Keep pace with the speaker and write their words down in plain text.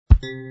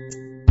Hello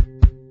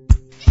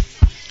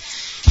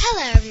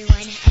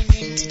everyone, and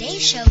in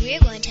today's show we are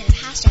going to the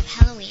past of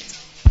Halloween.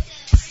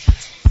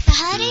 The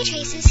holiday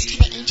traces to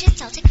the ancient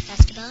Celtic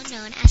festival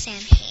known as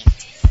Samhain.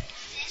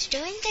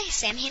 During the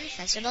Samhain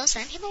festival,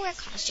 some people wear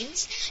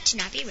costumes to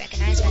not be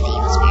recognized by the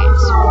evil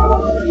spirits.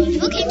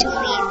 People came to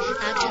believe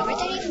October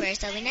 31st,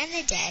 the Living and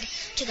the Dead,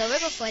 took over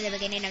before the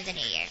beginning of the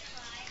new year.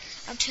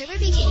 October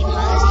became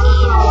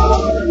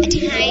Hallows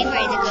Eve, a time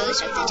where the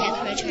ghosts of the dead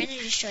could return and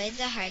destroy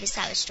the harvest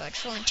that was stored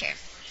for winter.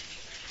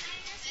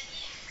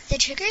 The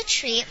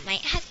trick-or-treat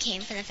might have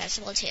came from the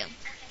festival too.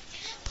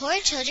 Poor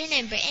children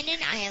in Britain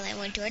and Ireland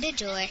went door to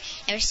door and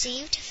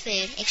received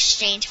food in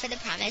exchange for the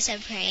promise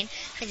of praying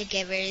for the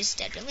giver's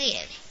dead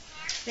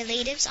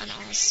relatives on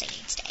All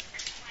Saints' Day.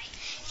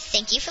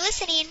 Thank you for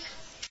listening.